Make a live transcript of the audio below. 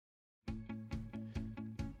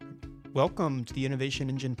Welcome to the Innovation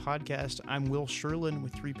Engine podcast. I'm Will Sherlin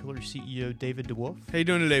with 3Pillar CEO David DeWolf. How you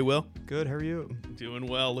doing today, Will? Good, how are you? Doing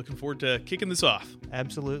well. Looking forward to kicking this off.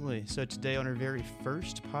 Absolutely. So today on our very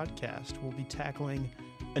first podcast, we'll be tackling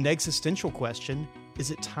an existential question.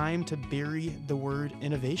 Is it time to bury the word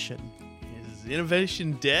innovation? Is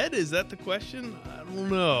innovation dead? Is that the question? I don't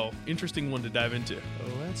know. Interesting one to dive into.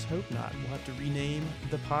 Oh, let's hope not. We'll have to rename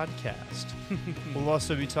the podcast. We'll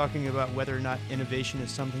also be talking about whether or not innovation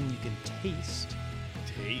is something you can taste.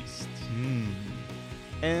 Taste.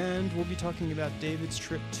 And we'll be talking about David's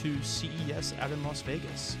trip to CES out in Las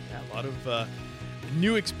Vegas. Yeah, a lot of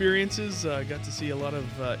new experiences. Got to see a lot of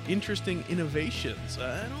interesting innovations.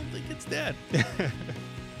 I don't think it's dead.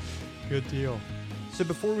 Good deal. So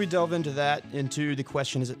before we delve into the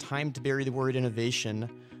question, is it time to bury the word innovation?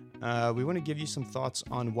 We want to give you some thoughts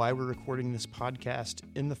on why we're recording this podcast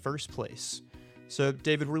in the first place. So,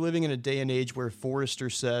 David, we're living in a day and age where Forrester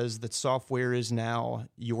says that software is now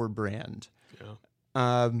your brand.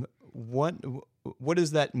 Yeah. What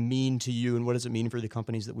does that mean to you, and what does it mean for the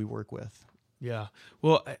companies that we work with? Yeah.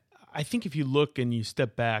 Well, I think if you look and you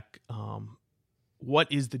step back,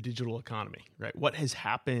 what is the digital economy, right? What has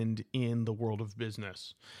happened in the world of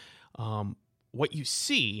business? What you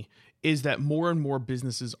see is that more and more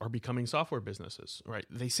businesses are becoming software businesses, right?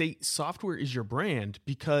 They say software is your brand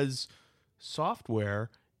because software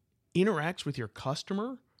interacts with your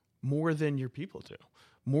customer more than your people do,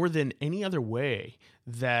 more than any other way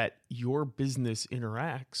that your business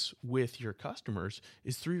interacts with your customers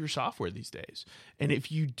is through your software these days. And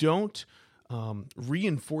if you don't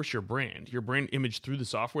reinforce your brand image through the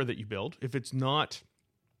software that you build, if it's not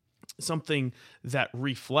something that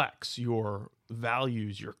reflects your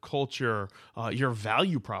values, your culture, your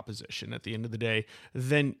value proposition at the end of the day,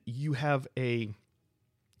 then you have a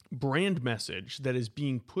brand message that is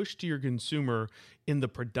being pushed to your consumer in the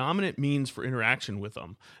predominant means for interaction with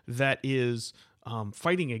them that is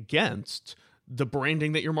fighting against the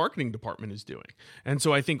branding that your marketing department is doing. And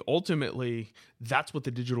so I think ultimately that's what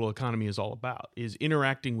the digital economy is all about, is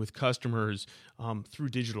interacting with customers through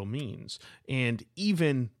digital means. And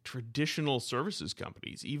even traditional services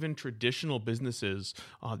companies, even traditional businesses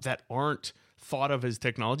that aren't thought of as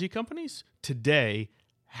technology companies today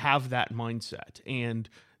have that mindset. And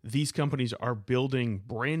these companies are building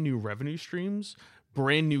brand new revenue streams,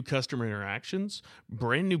 brand new customer interactions,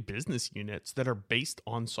 brand new business units that are based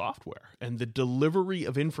on software and the delivery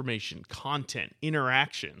of information, content,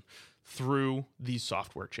 interaction through these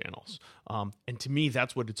software channels. And to me,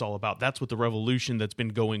 that's what it's all about. That's what the revolution that's been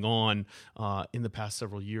going on in the past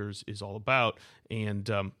several years is all about, and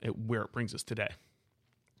where it brings us today.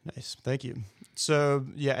 Nice. Thank you. So,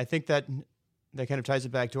 yeah, I think that kind of ties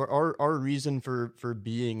it back to our reason for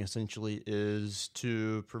being, essentially, is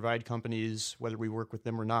to provide companies, whether we work with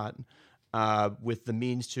them or not, with the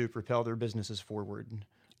means to propel their businesses forward.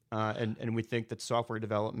 And we think that software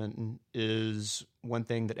development is one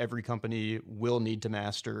thing that every company will need to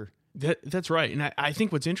master. That's right. And I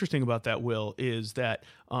think what's interesting about that, Will, is that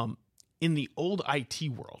in the old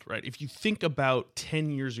IT world, right? If you think about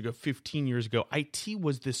 10 years ago, 15 years ago, IT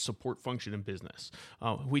was this support function in business.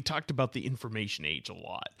 We talked about the information age a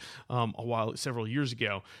lot several years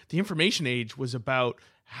ago. The information age was about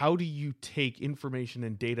how do you take information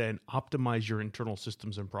and data and optimize your internal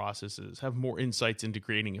systems and processes, have more insights into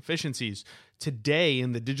creating efficiencies. Today,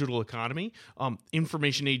 in the digital economy,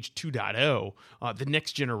 information age 2.0, the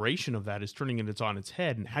next generation of that is turning it on its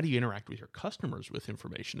head. And how do you interact with your customers with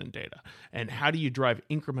information and data? And how do you drive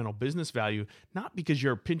incremental business value, not because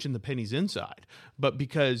you're pinching the pennies inside, but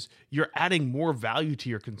because you're adding more value to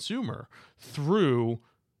your consumer through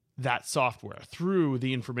that software, through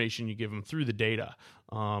the information you give them, through the data.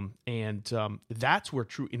 And that's where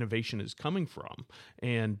true innovation is coming from.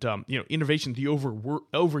 And, innovation, the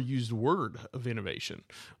overused word of innovation.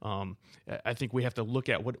 I think we have to look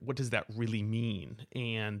at what does that really mean?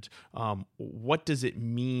 And what does it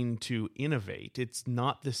mean to innovate? It's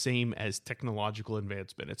not the same as technological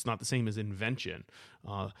advancement. It's not the same as invention.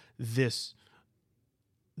 This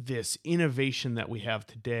innovation that we have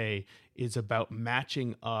today is about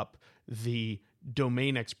matching up the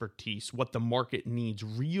domain expertise, what the market needs,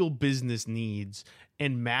 real business needs,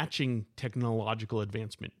 and matching technological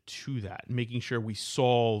advancement to that, making sure we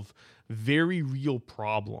solve very real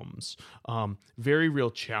problems, very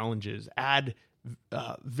real challenges, add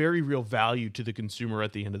very real value to the consumer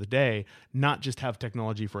at the end of the day, not just have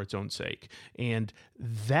technology for its own sake. And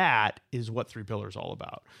that is what 3Pillar is all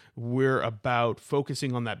about. We're about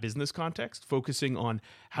focusing on that business context, focusing on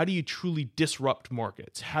how do you truly disrupt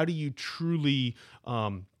markets? How do you truly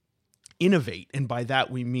innovate? And by that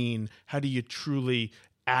we mean, how do you truly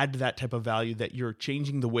add that type of value, that you're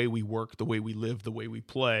changing the way we work, the way we live, the way we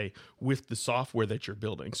play with the software that you're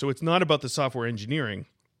building. So it's not about the software engineering.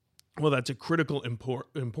 Well, that's a critical,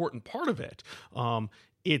 important part of it.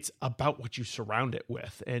 It's about what you surround it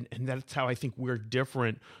with. And that's how I think we're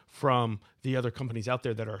different from the other companies out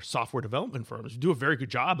there that are software development firms. We do a very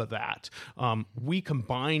good job of that. We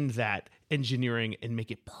combine that engineering and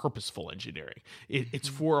make it purposeful engineering. It's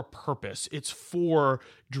for a purpose. It's for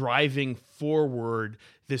driving forward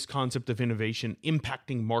this concept of innovation,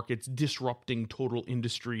 impacting markets, disrupting total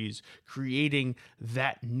industries, creating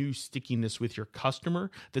that new stickiness with your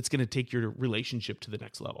customer that's going to take your relationship to the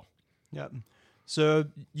next level. Yep. So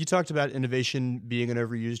you talked about innovation being an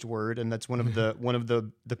overused word, and that's one of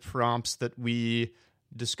the prompts that we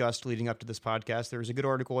discussed leading up to this podcast. There was a good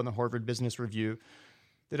article in the Harvard Business Review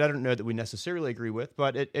that I don't know that we necessarily agree with,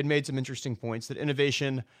 but it made some interesting points that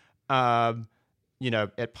innovation,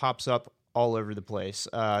 it pops up all over the place.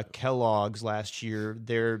 Kellogg's last year,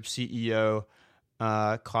 their CEO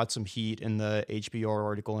caught some heat in the HBR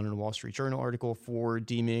article and in a Wall Street Journal article for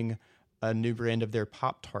deeming a new brand of their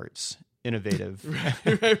Pop-Tarts innovative.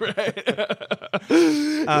 Right.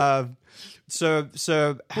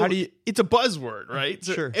 So how do you? It's a buzzword, right?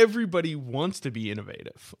 So Sure. Everybody wants to be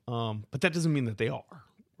innovative, but that doesn't mean that they are,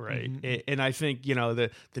 right? Mm-hmm. And I think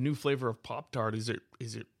the new flavor of Pop-Tart, is it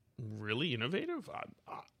really innovative?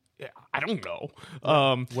 I don't know.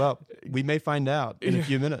 Well, we may find out in a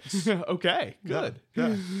few minutes. Okay, good.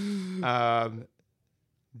 Yeah.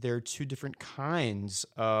 There are two different kinds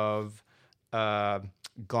of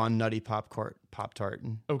Gone Nutty Pop-Tart.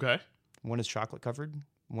 Okay. One is chocolate covered,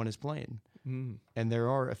 one is plain. Mm. And there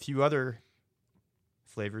are a few other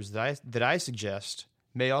flavors that I suggest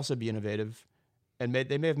may also be innovative, and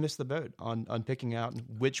they may have missed the boat on picking out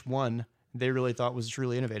which one they really thought was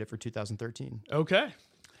truly innovative for 2013. Okay.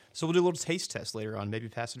 So we'll do a little taste test later on, maybe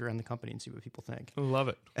pass it around the company and see what people think. I love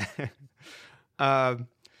it.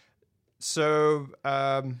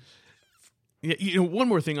 Yeah, one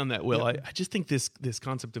more thing on that, Will. Yep. I just think this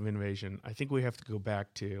concept of innovation, I think we have to go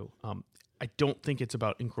back to, I don't think it's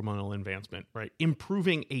about incremental advancement, right?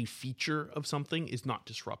 Improving a feature of something is not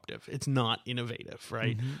disruptive. It's not innovative,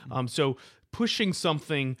 right? Mm-hmm. So pushing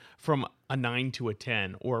something from a 9 to a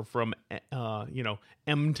 10 or from,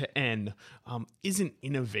 M to N isn't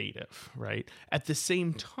innovative, right? At the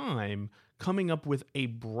same time, coming up with a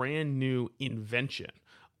brand new invention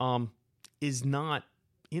is not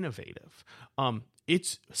innovative.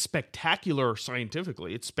 It's spectacular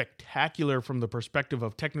scientifically. It's spectacular from the perspective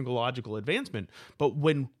of technological advancement. But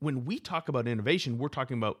when we talk about innovation, we're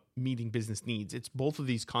talking about meeting business needs. It's both of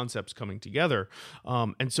these concepts coming together.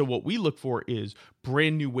 And so what we look for is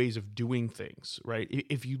brand new ways of doing things, right?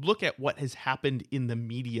 If you look at what has happened in the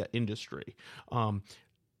media industry,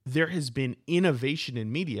 there has been innovation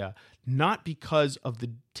in media, not because of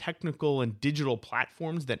the technical and digital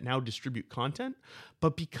platforms that now distribute content,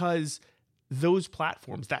 but because those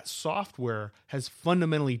platforms, that software, has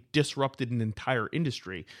fundamentally disrupted an entire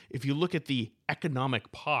industry. If you look at the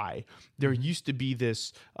economic pie, there used to be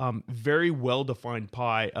this very well-defined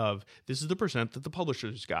pie of this is the percent that the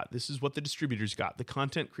publishers got, this is what the distributors got, the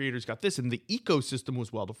content creators got this, and the ecosystem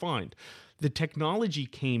was well-defined. The technology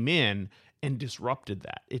came in and disrupted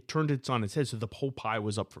that. It turned it on its head, so the whole pie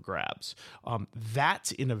was up for grabs.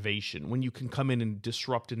 That's innovation, when you can come in and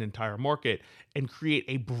disrupt an entire market and create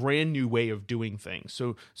a brand new way of doing things.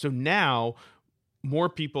 So now more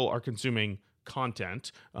people are consuming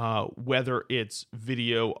content, whether it's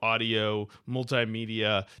video, audio,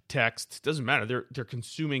 multimedia, text, doesn't matter. They're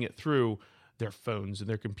consuming it through their phones and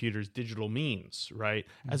their computers, digital means, right?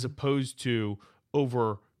 Mm-hmm. As opposed to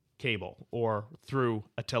over cable or through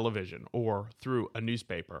a television or through a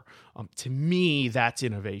newspaper. To me, that's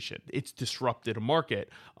innovation. It's disrupted a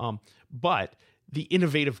market, but the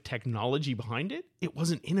innovative technology behind it, it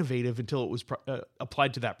wasn't innovative until it was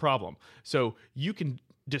applied to that problem. So you can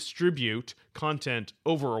distribute content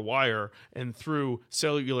over a wire and through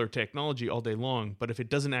cellular technology all day long, but if it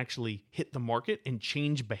doesn't actually hit the market and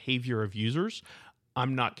change behavior of users,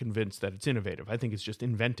 I'm not convinced that it's innovative. I think it's just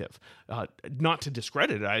inventive. Not to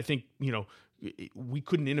discredit it. I think, we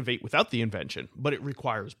couldn't innovate without the invention, but it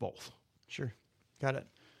requires both. Sure. Got it.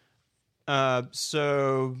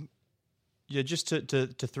 So just to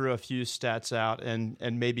throw a few stats out and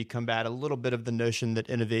maybe combat a little bit of the notion that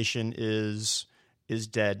innovation is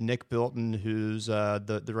dead. Nick Bilton, who's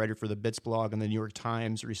the writer for the Bits blog and the New York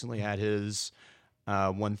Times, recently had his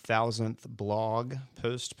 1000th blog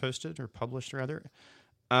posted or published rather.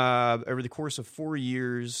 Over the course of 4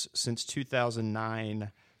 years since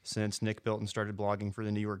 2009, since Nick Bilton started blogging for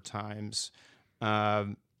the New York Times,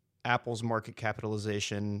 Apple's market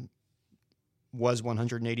capitalization was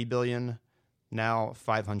 180 billion, now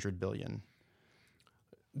 500 billion.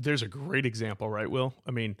 There's a great example, right, Will?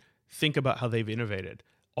 I mean, think about how they've innovated.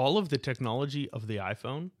 All of the technology of the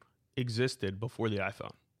iPhone existed before the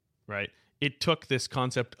iPhone, right? It took this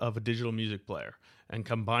concept of a digital music player and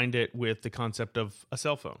combined it with the concept of a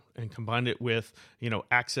cell phone and combined it with,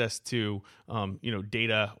 access to,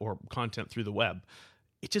 data or content through the web.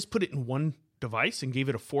 It just put it in one device and gave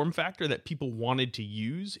it a form factor that people wanted to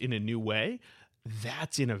use in a new way.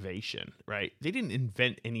 That's innovation, right? They didn't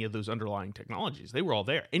invent any of those underlying technologies. They were all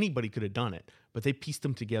there. Anybody could have done it, but they pieced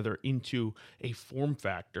them together into a form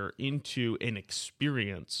factor, into an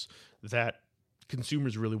experience that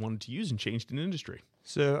consumers really wanted to use and changed an industry.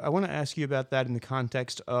 So I want to ask you about that in the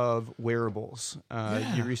context of wearables.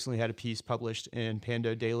 You recently had a piece published in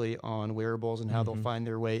Pando Daily on wearables and how they'll find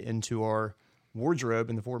their way into our wardrobe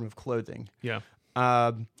in the form of clothing. Yeah.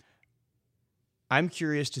 I'm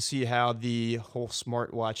curious to see how the whole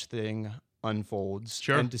smartwatch thing unfolds.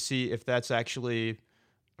 Sure. And to see if that's actually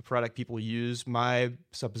a product people use. My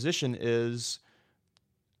supposition is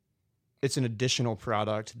it's an additional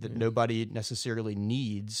product that nobody necessarily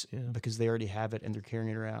needs because they already have it and they're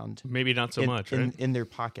carrying it around. Maybe not so much, right? In their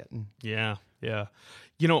pocket. Yeah.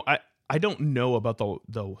 I don't know about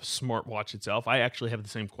the smartwatch itself. I actually have the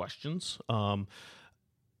same questions. I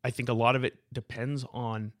think a lot of it depends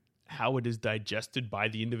on how it is digested by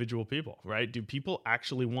the individual people, right? Do people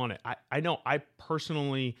actually want it? I know I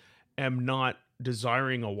personally am not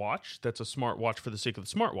desiring a watch that's a smartwatch for the sake of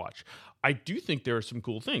the smartwatch. I do think there are some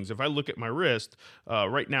cool things. If I look at my wrist,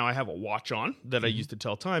 right now I have a watch on that I use to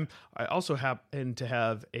tell time. I also happen to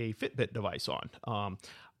have a Fitbit device on.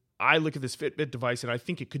 I look at this Fitbit device and I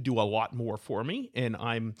think it could do a lot more for me. And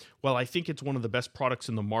I think it's one of the best products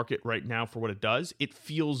in the market right now for what it does. It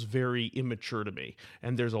feels very immature to me.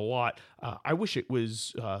 And there's a lot, I wish it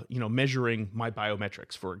was, measuring my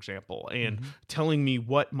biometrics, for example, and telling me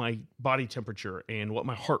what my body temperature and what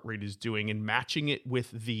my heart rate is doing and matching it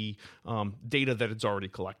with the data that it's already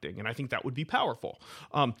collecting. And I think that would be powerful.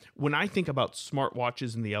 When I think about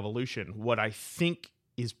smartwatches and the evolution, what I think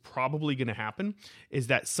is probably going to happen is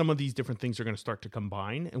that some of these different things are going to start to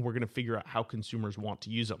combine and we're going to figure out how consumers want to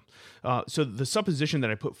use them. So the supposition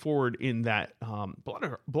that I put forward in that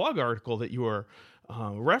blog article that you are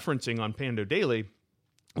referencing on Pando Daily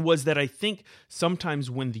was that I think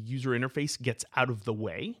sometimes when the user interface gets out of the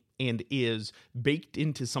way and is baked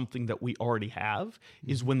into something that we already have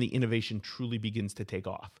is when the innovation truly begins to take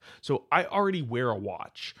off. So I already wear a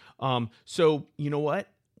watch. So you know what?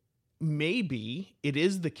 Maybe it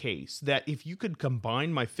is the case that if you could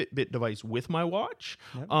combine my Fitbit device with my watch,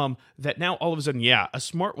 that now all of a sudden, a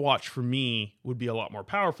smartwatch for me would be a lot more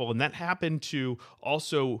powerful. And that happened to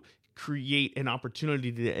also create an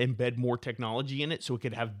opportunity to embed more technology in it so it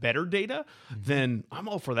could have better data, then I'm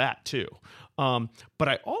all for that too. But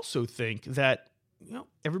I also think that,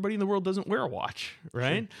 everybody in the world doesn't wear a watch,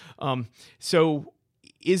 right? Sure. So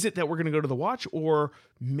is it that we're going to go to the watch, or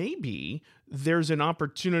maybe there's an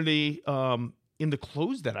opportunity in the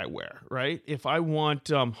clothes that I wear, right? If I want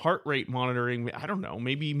heart rate monitoring, I don't know,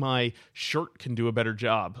 maybe my shirt can do a better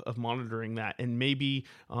job of monitoring that. And maybe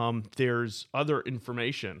there's other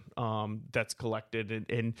information that's collected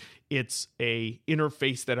and it's a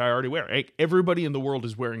interface that I already wear. Everybody in the world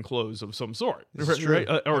is wearing clothes of some sort, right?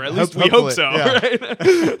 Or at least we hope so, right?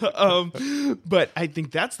 But I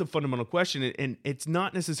think that's the fundamental question. And it's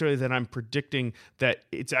not necessarily that I'm predicting that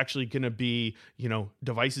it's actually going to be,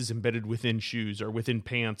 devices embedded within shoes or within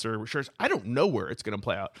pants or shirts. I don't know where it's going to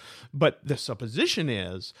play out. But the supposition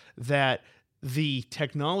is that the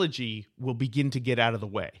technology will begin to get out of the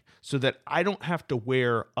way so that I don't have to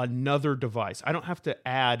wear another device. I don't have to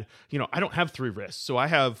add, I don't have 3 wrists. So I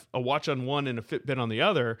have a watch on one and a Fitbit on the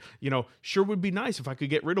other. Sure would be nice if I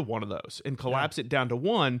could get rid of one of those and collapse it down to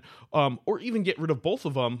one, or even get rid of both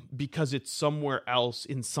of them because it's somewhere else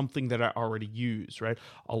in something that I already use, right?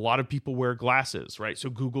 A lot of people wear glasses, right?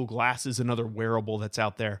 So Google Glass is another wearable that's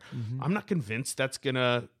out there. I'm not convinced that's going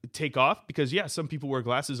to take off because, some people wear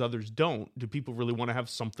glasses, others don't. Do people really want to have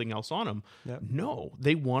something else on them? No,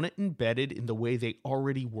 they want it embedded in the way they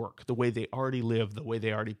already work, the way they already live, the way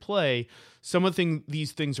they already play. Some of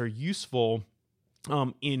these things are useful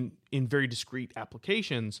in very discrete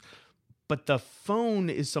applications, But the phone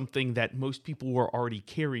is something that most people were already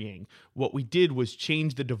carrying. What we did was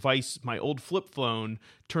change the device. My old flip phone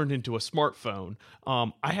turned into a smartphone.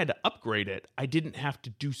 I had to upgrade it. I didn't have to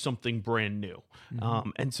do something brand new.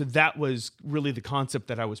 And so that was really the concept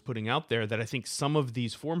that I was putting out there, that I think some of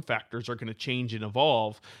these form factors are going to change and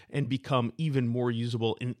evolve and become even more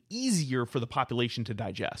usable and easier for the population to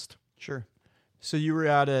digest. Sure. So you were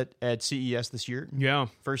out at CES this year? Yeah.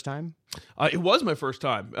 First time? It was my first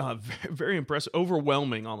time. Very impressive.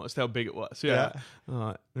 Overwhelming almost how big it was. Yeah.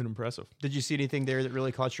 And impressive. Did you see anything there that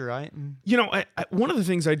really caught your eye? You know, one of the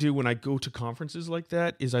things I do when I go to conferences like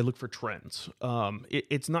that is I look for trends.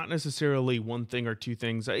 It's not necessarily one thing or two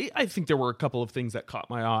things. I think there were a couple of things that caught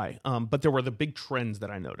my eye, but there were the big trends that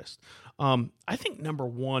I noticed. I think number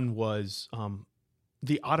one was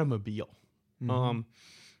the automobile.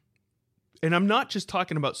 And I'm not just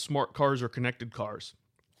talking about smart cars or connected cars.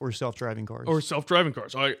 Or self-driving cars. Or self-driving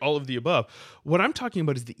cars, all of the above. What I'm talking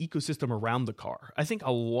about is the ecosystem around the car. I think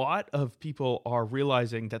a lot of people are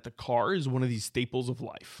realizing that the car is one of these staples of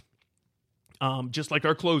life. Just like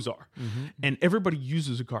our clothes are. And everybody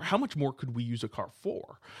uses a car. How much more could we use a car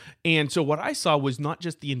for? And so what I saw was not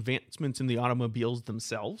just the advancements in the automobiles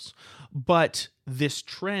themselves, but this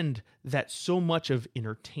trend that so much of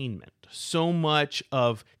entertainment, so much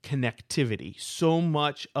of connectivity, so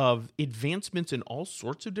much of advancements in all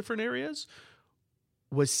sorts of different areas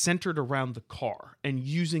was centered around the car and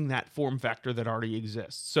using that form factor that already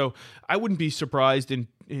exists. So I wouldn't be surprised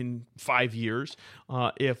in 5 years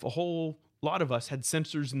if a whole lot of us had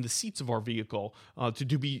sensors in the seats of our vehicle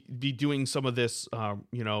to be doing some of this,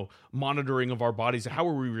 monitoring of our bodies. How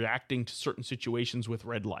are we reacting to certain situations with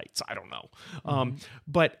red lights? I don't know.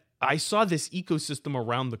 But I saw this ecosystem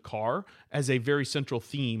around the car as a very central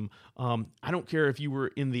theme. I don't care if you were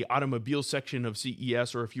in the automobile section of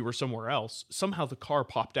CES or if you were somewhere else, somehow the car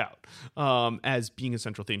popped out as being a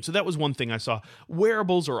central theme. So that was one thing I saw.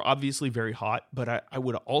 Wearables are obviously very hot, but I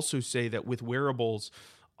would also say that with wearables,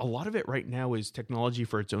 a lot of it right now is technology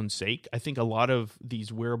for its own sake. I think a lot of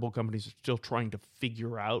these wearable companies are still trying to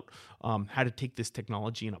figure out how to take this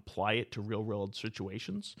technology and apply it to real-world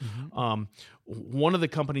situations. One of the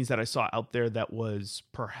companies that I saw out there that was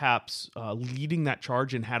perhaps leading that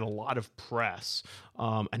charge and had a lot of press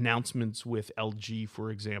announcements with LG, for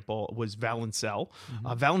example, was Valencell.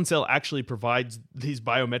 Valencell actually provides these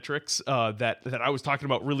biometrics that I was talking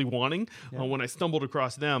about really wanting when I stumbled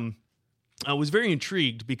across them. I was very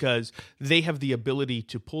intrigued because they have the ability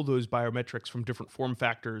to pull those biometrics from different form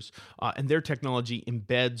factors, and their technology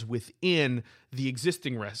embeds within the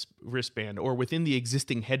existing wristband or within the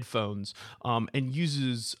existing headphones, and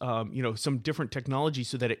uses some different technology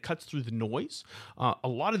so that it cuts through the noise. A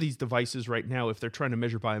lot of these devices right now, if they're trying to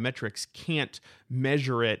measure biometrics, can't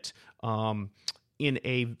measure it in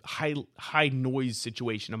a high noise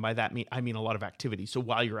situation. And by that I mean a lot of activity. So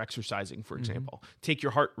while you're exercising, for example, take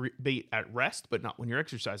your heart rate at rest, but not when you're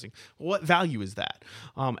exercising. Well, what value is that?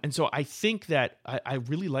 And so I think that I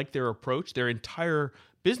really like their approach. Their entire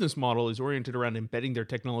business model is oriented around embedding their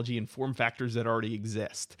technology in form factors that already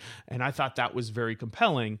exist. And I thought that was very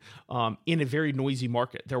compelling in a very noisy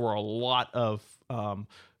market. There were a lot of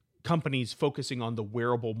companies focusing on the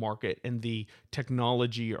wearable market and the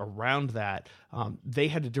technology around that. They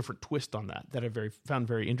had a different twist on that I found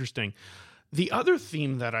very interesting. The other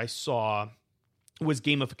theme that I saw was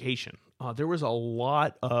gamification. There was a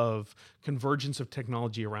lot of convergence of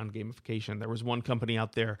technology around gamification. There was one company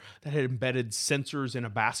out there that had embedded sensors in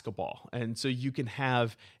a basketball. And so you can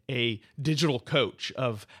have a digital coach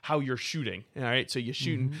of how you're shooting. All right. So you're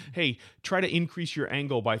shooting, hey, try to increase your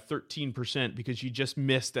angle by 13% because you just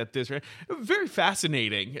missed at this. Right? Very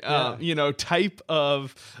fascinating, type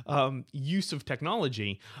of use of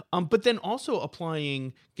technology. But then also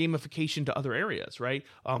applying gamification to other areas, right?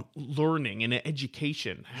 Learning and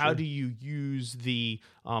education. How do you use the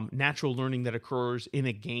natural learning that occurs in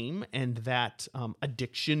a game and that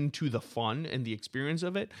addiction to the fun and the experience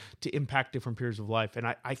of it to impact different periods of life? And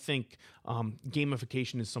I think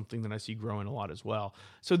gamification is something that I see growing a lot as well.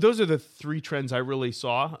 So those are the three trends I really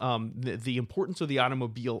saw. The importance of the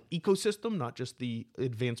automobile ecosystem, not just the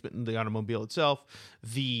advancement in the automobile itself,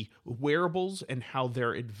 the wearables and how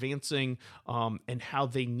they're advancing, and how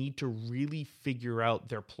they need to really figure out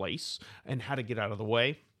their place and how to get out of the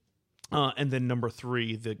way. And then number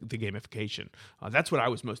three, the gamification. That's what I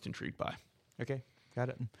was most intrigued by. Okay, got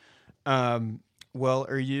it. Well,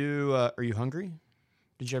 are you hungry?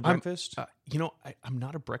 Did you have breakfast? I'm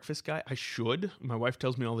not a breakfast guy. I should. My wife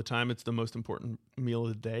tells me all the time it's the most important meal of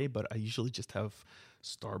the day, but I usually just have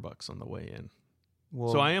Starbucks on the way in.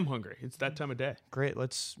 Well, so I am hungry. It's that time of day. Great.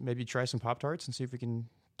 Let's maybe try some Pop-Tarts and see if we can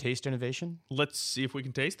taste innovation? Let's see if we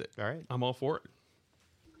can taste it. All right. I'm all for it.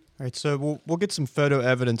 All right, so we'll get some photo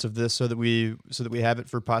evidence of this so that we have it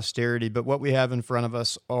for posterity. But what we have in front of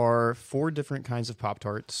us are 4 different kinds of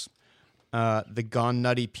Pop-Tarts: the Gone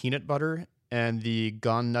Nutty peanut butter and the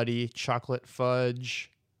Gone Nutty chocolate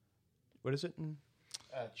fudge. What is it?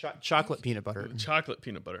 Chocolate peanut butter. Chocolate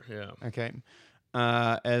peanut butter. Yeah. Okay,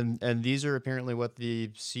 and these are apparently what the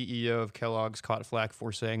CEO of Kellogg's caught flack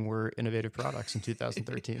for saying were innovative products in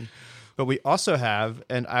 2013. But we also have,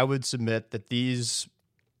 and I would submit that these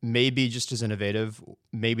maybe just as innovative.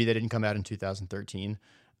 Maybe they didn't come out in 2013.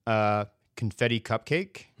 Confetti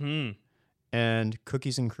cupcake and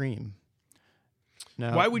cookies and cream.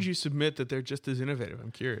 Now, why would you submit that they're just as innovative? I'm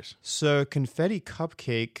curious. So confetti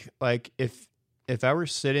cupcake, like if I were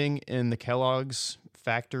sitting in the Kellogg's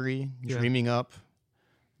factory dreaming up,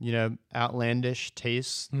 outlandish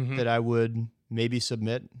tastes that I would maybe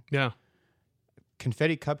submit. Yeah.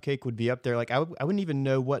 Confetti cupcake would be up there. Like I wouldn't even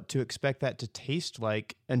know what to expect that to taste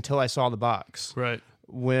like until I saw the box. Right.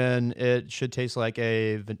 When it should taste like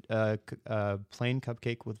a plain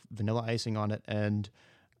cupcake with vanilla icing on it and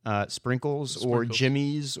sprinkles or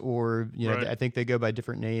jimmies or Right. I think they go by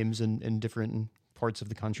different names in different parts of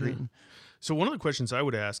the country. Yeah. So one of the questions I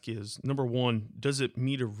would ask is, number one, does it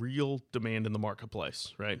meet a real demand in the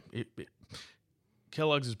marketplace? Right.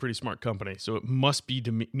 Kellogg's is a pretty smart company, so it must be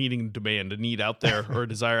meeting demand, a need out there or a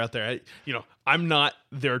desire out there. I'm not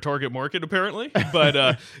their target market apparently,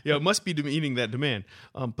 but it must be meeting that demand.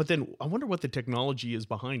 But then I wonder what the technology is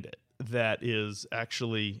behind it that is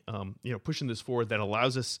actually pushing this forward that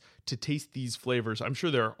allows us to taste these flavors. I'm sure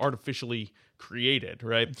they're artificially created,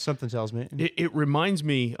 right? Something tells me. It reminds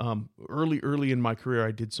me, early in my career,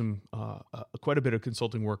 I did some quite a bit of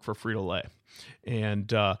consulting work for Frito-Lay.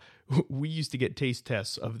 And we used to get taste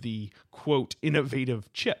tests of the, quote,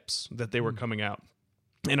 innovative chips that they were coming out.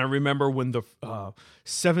 And I remember when the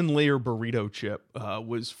 7-layer burrito chip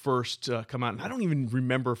was first come out. And I don't even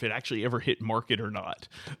remember if it actually ever hit market or not.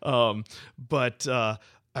 But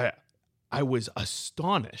I was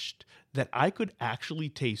astonished that I could actually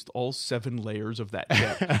taste all 7 layers of that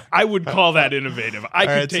chip. I would call that innovative. I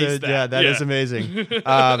could taste that. Yeah, that is amazing.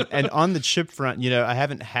 And on the chip front, I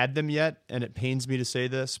haven't had them yet, and it pains me to say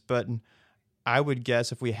this, but I would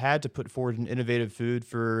guess if we had to put forward an innovative food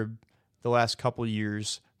for the last couple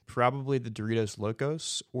years, probably the Doritos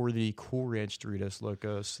Locos or the Cool Ranch Doritos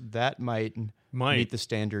Locos. That might meet the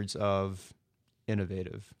standards of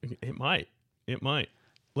innovative. It might.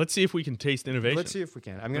 Let's see if we can taste innovation. Let's see if we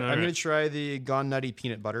can. I'm gonna try the Gone Nutty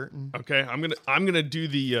peanut butter. Okay, I'm gonna do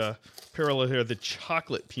the parallel here, the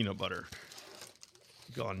chocolate peanut butter.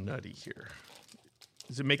 Gone Nutty here.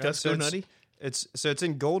 Does it make us go nutty? It's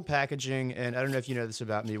in gold packaging, and I don't know if you know this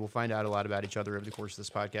about me. We'll find out a lot about each other over the course of this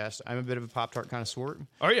podcast. I'm a bit of a Pop-Tart connoisseur.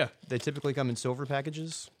 Oh yeah. They typically come in silver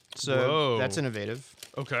packages, so that's innovative.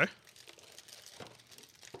 Okay.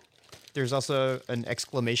 There's also an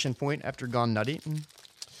exclamation point after Gone Nutty.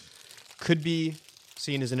 Could be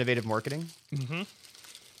seen as innovative marketing. Mm-hmm.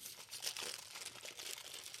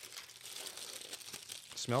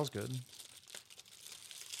 Smells good.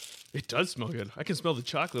 It does smell good. I can smell the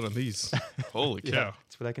chocolate on these. Holy cow. Yeah,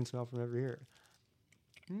 that's what I can smell from over here.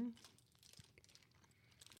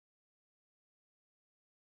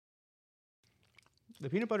 The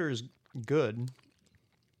peanut butter is good.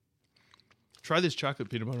 Try this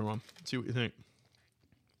chocolate peanut butter, Mom. See what you think.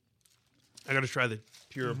 I got to try the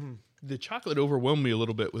pure. The chocolate overwhelmed me a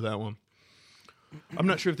little bit with that one. I'm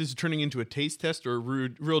not sure if this is turning into a taste test or a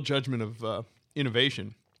real judgment of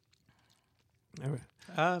innovation.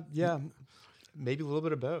 Yeah, maybe a little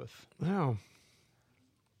bit of both. Wow.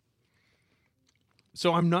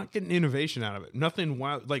 So I'm not getting innovation out of it. Nothing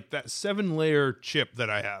wild. Like that 7-layer chip that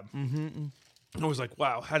I have. I was like,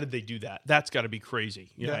 wow, how did they do that? That's got to be crazy.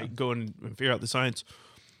 I go in and figure out the science.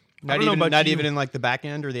 Not even in like the back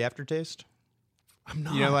end or the aftertaste? I'm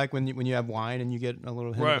not. Like when you have wine and you get a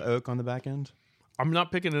little hint of oak on the back end? I'm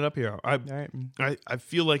not picking it up here. All right. I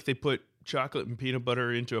feel like they put chocolate and peanut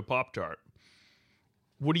butter into a Pop-Tart.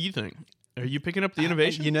 What do you think? Are you picking up the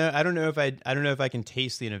innovation? I don't know if I can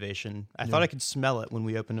taste the innovation. I thought I could smell it when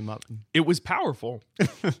we opened them up. It was powerful. I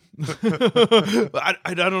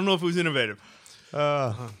don't know if it was innovative.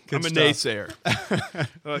 I'm a naysayer.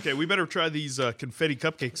 Okay, we better try these confetti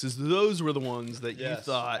cupcakes, as those were the ones that you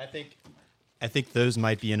thought. I think those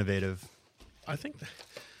might be innovative. I think that.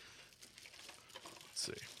 Let's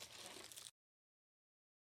see.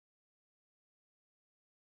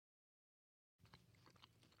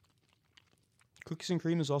 Cookies and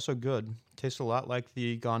cream is also good. Tastes a lot like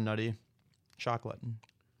the Gone Nutty chocolate.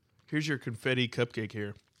 Here's your confetti cupcake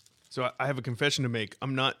here. So I have a confession to make.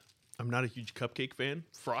 I'm not a huge cupcake fan.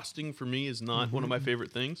 Frosting for me is not one of my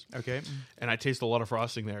favorite things. Okay. And I taste a lot of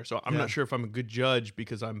frosting there. So I'm not sure if I'm a good judge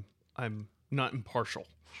because I'm not impartial.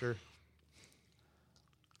 Sure.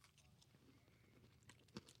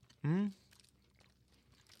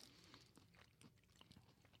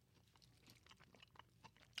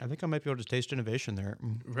 I think I might be able to taste innovation there.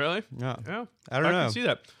 Really? Yeah. Yeah. I don't know. I can see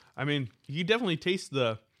that. I mean, you definitely taste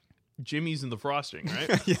the jimmies and the frosting,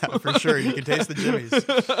 right? Yeah, for sure. You can taste the jimmies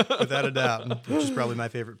without a doubt, which is probably my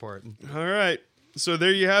favorite part. All right. So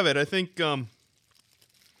there you have it. I think,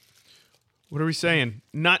 what are we saying?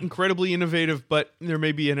 Not incredibly innovative, but there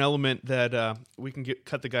may be an element that we can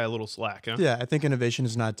cut the guy a little slack, huh? Yeah, I think innovation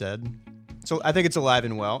is not dead. So I think it's alive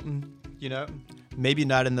and well. You know, maybe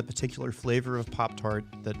not in the particular flavor of Pop-Tart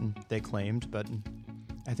that they claimed, but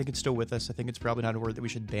I think it's still with us. I think it's probably not a word that we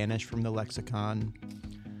should banish from the lexicon.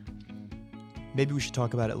 Maybe we should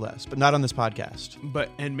talk about it less, but not on this podcast.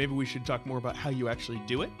 And maybe we should talk more about how you actually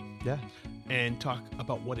do it. Yeah. And talk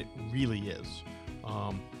about what it really is,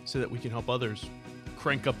 so that we can help others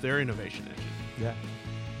crank up their innovation engine. Yeah.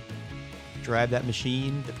 Drive that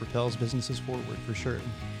machine that propels businesses forward, for sure.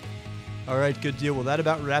 All right, good deal. Well, that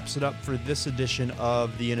about wraps it up for this edition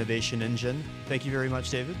of The Innovation Engine. Thank you very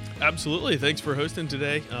much, David. Absolutely. Thanks for hosting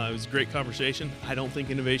today. It was a great conversation. I don't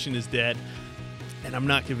think innovation is dead, and I'm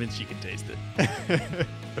not convinced you can taste it.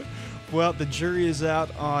 Well, the jury is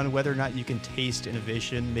out on whether or not you can taste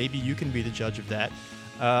innovation. Maybe you can be the judge of that.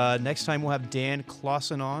 Next time, we'll have Dan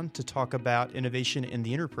Clausen on to talk about innovation in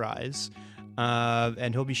the enterprise.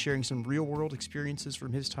 And he'll be sharing some real-world experiences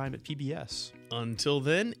from his time at PBS. Until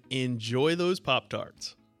then, enjoy those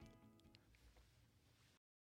Pop-Tarts.